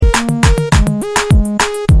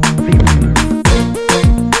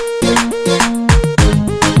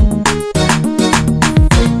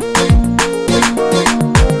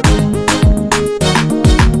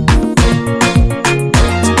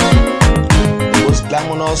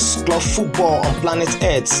glamourous club football on planet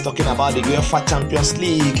Earth, talking about the UEFA Champions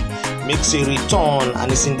League, makes a return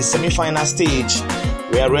and is in the semi-final stage,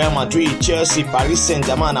 where Real Madrid, Chelsea, Paris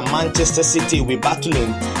Saint-Germain and Manchester City will be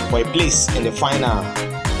battling for a place in the final.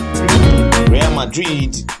 Real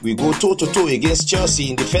Madrid will go toe-to-toe against Chelsea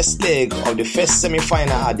in the first leg of the first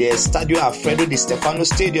semi-final at the Estadio Alfredo Di Stefano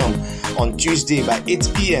Stadium on Tuesday by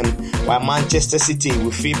 8 p.m, while Manchester City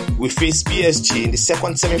will face PSG in the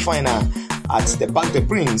second semi-final at the Parc des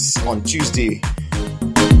Princes on Tuesday.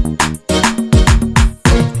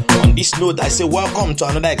 On this note, I say welcome to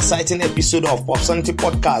another exciting episode of Popsonity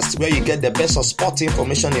Podcast, where you get the best of sport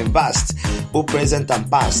information in vast, both present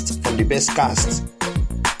and past, from the best cast.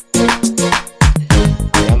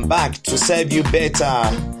 Back to serve you better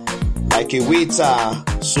like a waiter,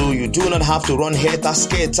 so you do not have to run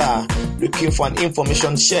helter-skelter looking for an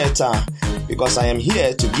information shelter, because I am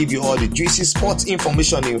here to give you all the juicy sports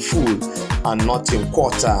information in full and not in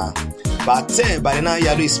quarter. Bate Barena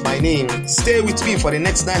Yalo is my name. Stay with me for the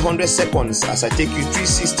next 900 seconds as I take you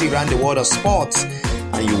 360 around the world of sports,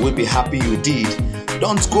 and you will be happy you did.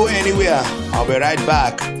 Don't go anywhere. I'll be right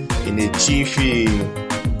back in a jiffy.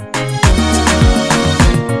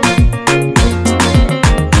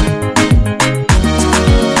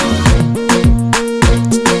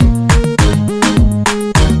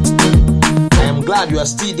 You are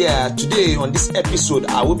still there. Today on this episode,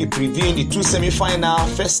 I will be previewing the two semi-final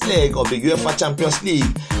first leg of the UEFA Champions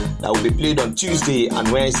League that will be played on Tuesday and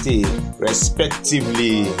Wednesday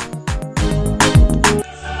respectively.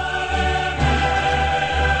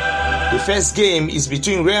 The first game is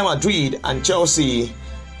between Real Madrid and Chelsea.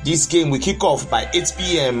 This game will kick off by 8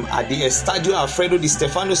 p.m. at the Estadio Alfredo Di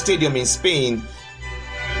Stefano Stadium in Spain.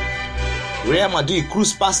 Real Madrid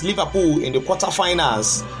cruised past Liverpool in the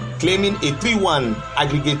quarterfinals, claiming a 3-1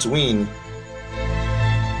 aggregate win.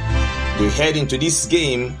 They head into this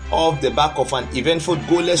game off the back of an eventful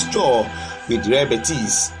goalless draw with Real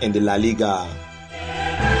Betis in the La Liga.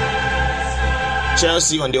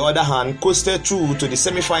 Chelsea, on the other hand, coasted through to the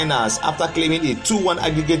semi-finals after claiming a 2-1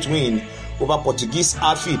 aggregate win over Portuguese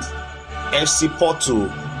outfit FC Porto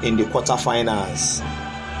in the quarterfinals.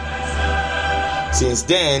 Since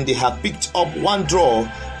then, they have picked up one draw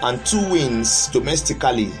and 2 wins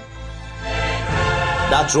domestically.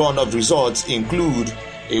 That run of results include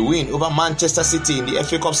a win over Manchester City in the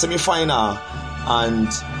FA Cup semi-final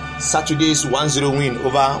and Saturday's 1-0 win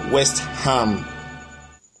over West Ham.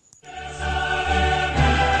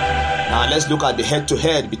 Now let's look at the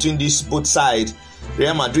head-to-head between these both sides.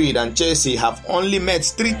 Real Madrid and Chelsea have only met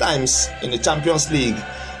 3 times in the Champions League.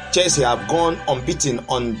 Chelsea have gone unbeaten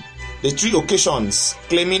on the 3 occasions,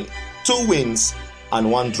 claiming 2 wins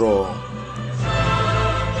and 1 draw.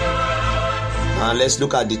 Now let's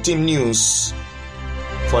look at the team news.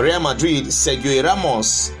 For Real Madrid, Sergio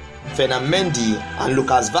Ramos, Fernand Mendy and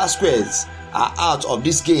Lucas Vazquez are out of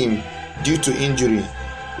this game due to injury,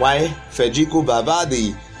 while Federico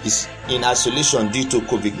Valverde is in isolation due to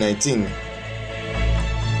COVID-19.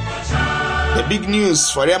 The big news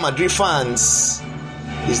for Real Madrid fans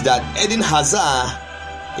is that Eden Hazard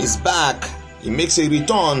is back. He makes a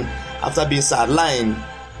return after being sidelined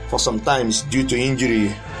for some time due to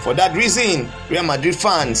injury. For that reason, Real Madrid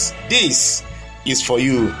fans, this is for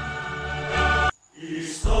you.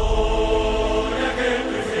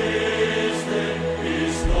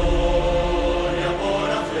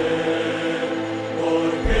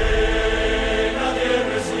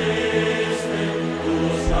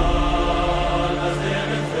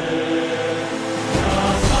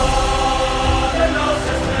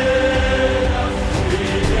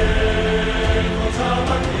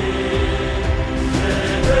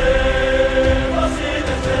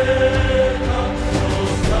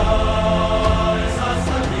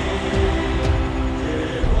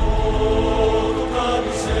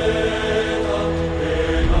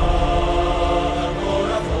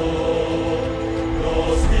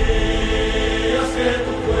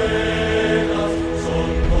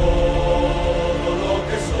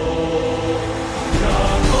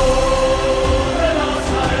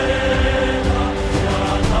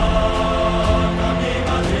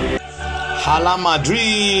 Hala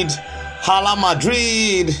Madrid! Hala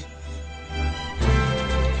Madrid!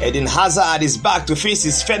 Eden Hazard is back to face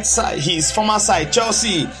his former side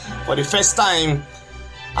Chelsea for the first time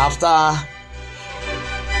after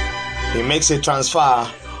he makes a transfer,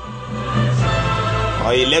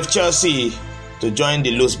 or he left Chelsea to join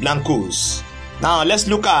the Los Blancos. Now let's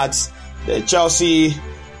look at the Chelsea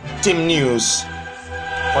team news.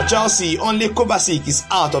 For Chelsea, only Kovacic is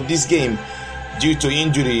out of this game due to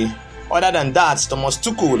injury. Other than that, Thomas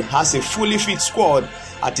Tuchel has a fully fit squad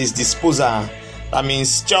at his disposal. That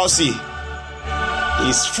means Chelsea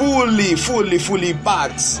is fully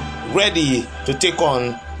packed, ready to take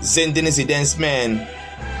on Zinedine Zidane's men.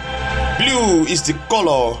 Blue is the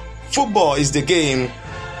color, football is the game.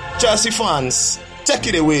 Chelsea fans, take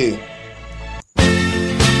it away.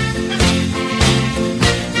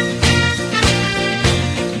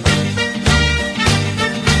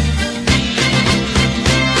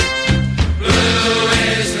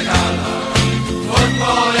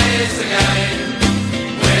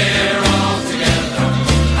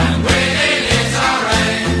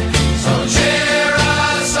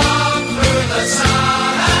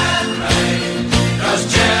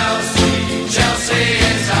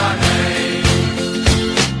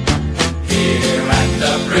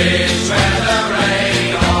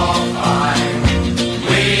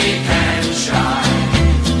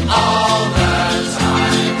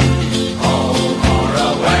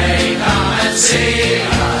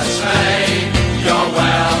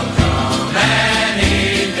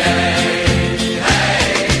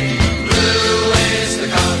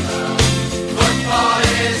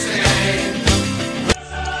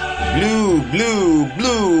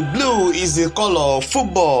 Blue is the color,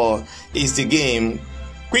 football is the game.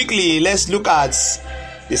 Quickly, let's look at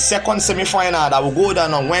the second semi-final that will go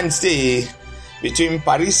down on Wednesday between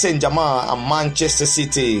Paris Saint-Germain and Manchester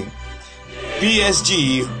City.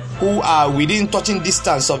 PSG, who are within touching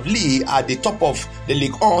distance of Lille at the top of the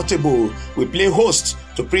Ligue 1 table, will play host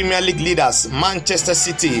to Premier League leaders Manchester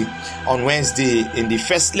City on Wednesday in the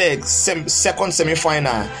first leg, second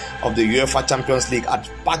semi-final of the UEFA Champions League at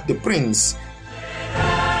Parc des Princes.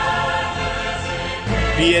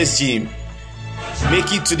 PSG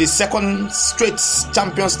make it to the second straight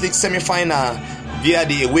Champions League semi-final via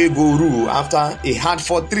the away goal rule after a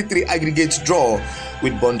hard-fought 3-3 aggregate draw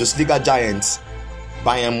with Bundesliga giants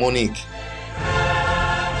Bayern Munich.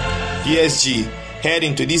 PSG head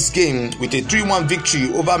into this game with a 3-1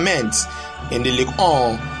 victory over Mainz in the Ligue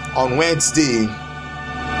 1 on Wednesday.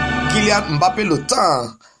 Kylian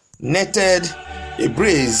Mbappé netted a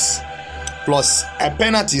brace plus a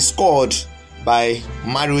penalty scored by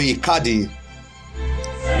Mario Icardi.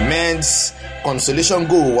 Mainz's consolation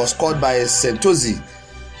goal was scored by Sentosi.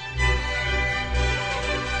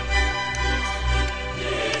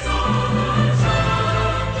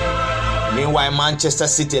 Meanwhile, Manchester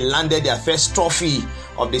City landed their first trophy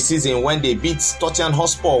of the season when they beat Tottenham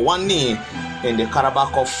Hotspur 1-0 in the Carabao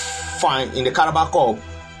Cup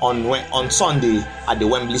on Sunday at the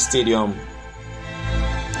Wembley Stadium.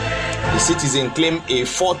 The Citizens claimed a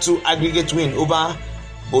 4-2 aggregate win over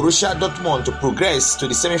Borussia Dortmund to progress to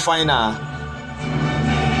the semi-final.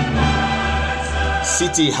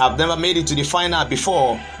 City have never made it to the final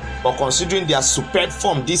before, but considering their superb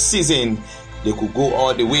form this season, they could go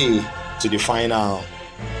all the way to the final.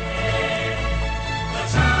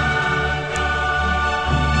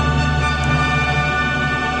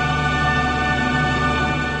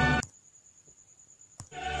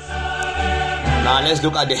 Now let's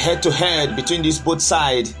look at the head-to-head between these both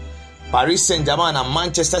sides. Paris Saint-Germain and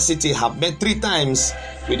Manchester City have met 3 times,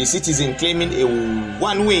 with the Citizens claiming a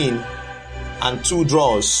 1 win and 2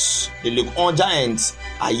 draws. The Ligue 1 giants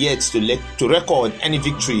are yet to record any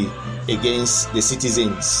victory against the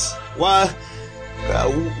Citizens. Well,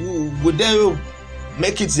 would they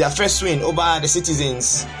make it their first win over the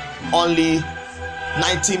Citizens? Only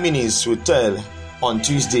 90 minutes will tell on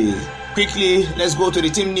Tuesday. Quickly, let's go to the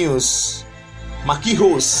team news.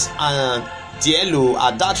 Marquinhos and Diallo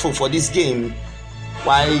are doubtful for this game,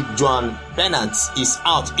 while Joan Bernat is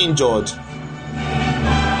out injured.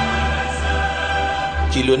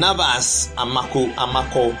 Keylor Navas and Marco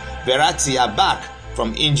Verratti are back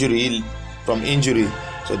from injury.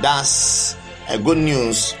 So that's a good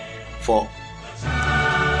news for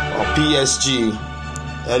PSG.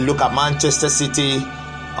 Look at Manchester City.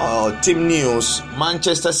 Team news.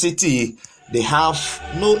 Manchester City, they have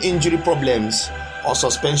no injury problems or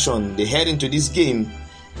suspension. They head into this game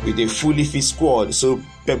with a fully fit squad. So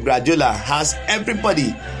Pep Guardiola has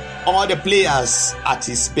everybody, all the players at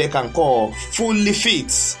his beck and call, fully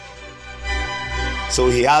fit. So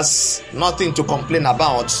he has nothing to complain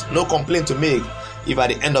about, no complaint to make if at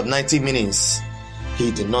the end of 90 minutes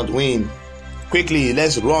he did not win. Quickly,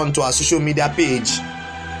 let's run to our social media page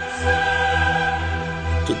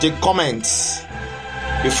to take comments.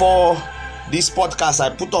 Before this podcast,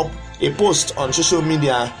 I put up a post on social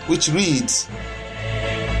media which reads: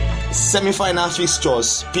 semi-final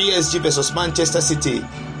fixtures, PSG versus Manchester City,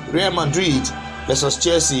 Real Madrid versus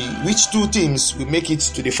Chelsea. Which 2 teams will make it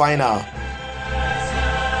to the final?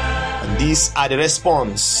 And these are the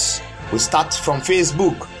response. We start from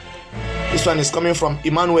Facebook. This one is coming from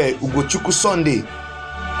Emmanuel Ugochukwu Sunday.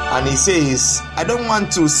 And he says, I don't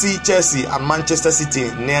want to see Chelsea and Manchester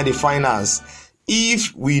City near the finals.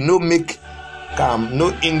 If we no make come,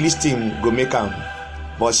 no English team go make come.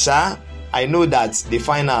 But I know that the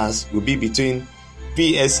finals will be between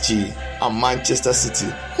PSG and Manchester City.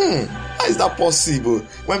 How is that possible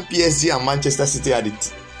when PSG and Manchester City are the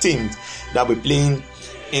teams that will be playing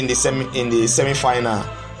in the semi-final?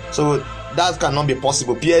 So that cannot be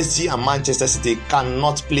possible. PSG and Manchester City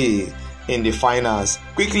cannot play in the finals.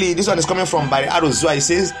 Quickly, this one is coming from Barry Arozua. He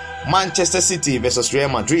says Manchester City versus Real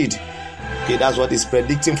Madrid. Okay, that's what he's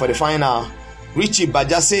predicting for the final. Richie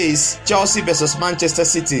Baja says Chelsea versus Manchester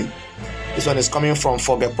City. This one is coming from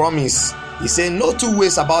Forget Promise. He said no two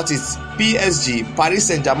ways about it. PSG, Paris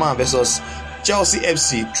Saint-Germain versus Chelsea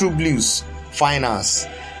FC, True Blues finals.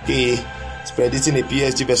 Okay, he's predicting a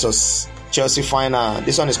PSG versus Chelsea final.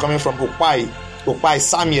 This one is coming from Okpai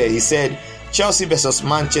Samuel. He said Chelsea versus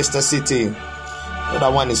Manchester City.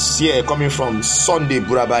 Another one is here coming from Sunday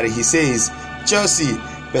Burabari. He says Chelsea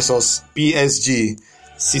versus PSG.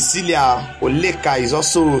 Cecilia Oleka is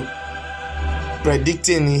also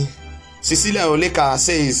predicting. Cecilia Oleka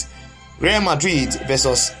says Real Madrid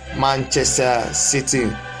versus Manchester City.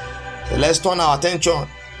 So let's turn our attention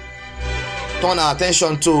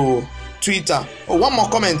to Twitter. One more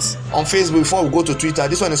comment on Facebook before we go to Twitter.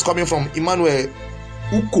 This one is coming from Emmanuel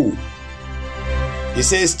Uko. He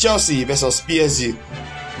says Chelsea versus PSG.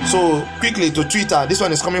 So quickly to Twitter. This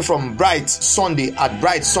one is coming from Bright Sunday at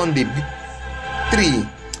Bright Sunday 3.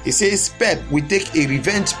 He says Pep will take a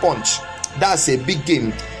revenge punch. That's a big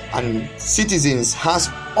game and Citizens has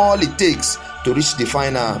all it takes to reach the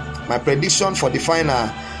final. My prediction for the final: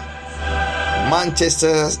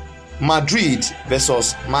 Manchester Madrid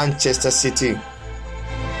versus Manchester City.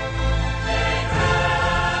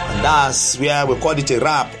 And that's where we call it a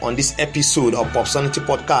wrap on this episode of Popsonity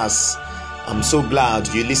Podcast. I'm so glad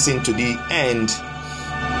you listened to the end.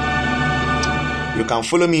 You can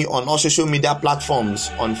follow me on all social media platforms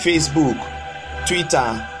on Facebook,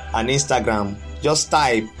 Twitter, and Instagram. Just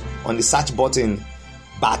type on the search button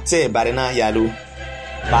Bate Barina Yalo.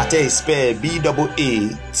 Bate is spelled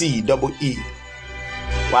B-A-A-T-E-E.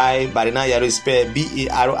 While Barina Yalo is spelled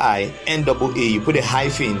B-A-R-I-N-A-A. You put a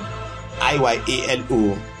hyphen I-Y-A-L-O.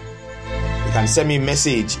 You can send me a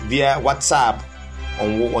message via WhatsApp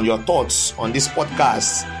on your thoughts on this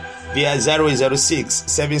podcast via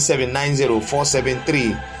 006-7790-473.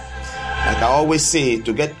 Like I always say,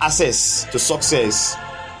 to get access to success,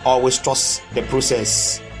 always trust the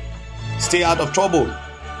process. Stay out of trouble.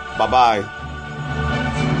 Bye-bye.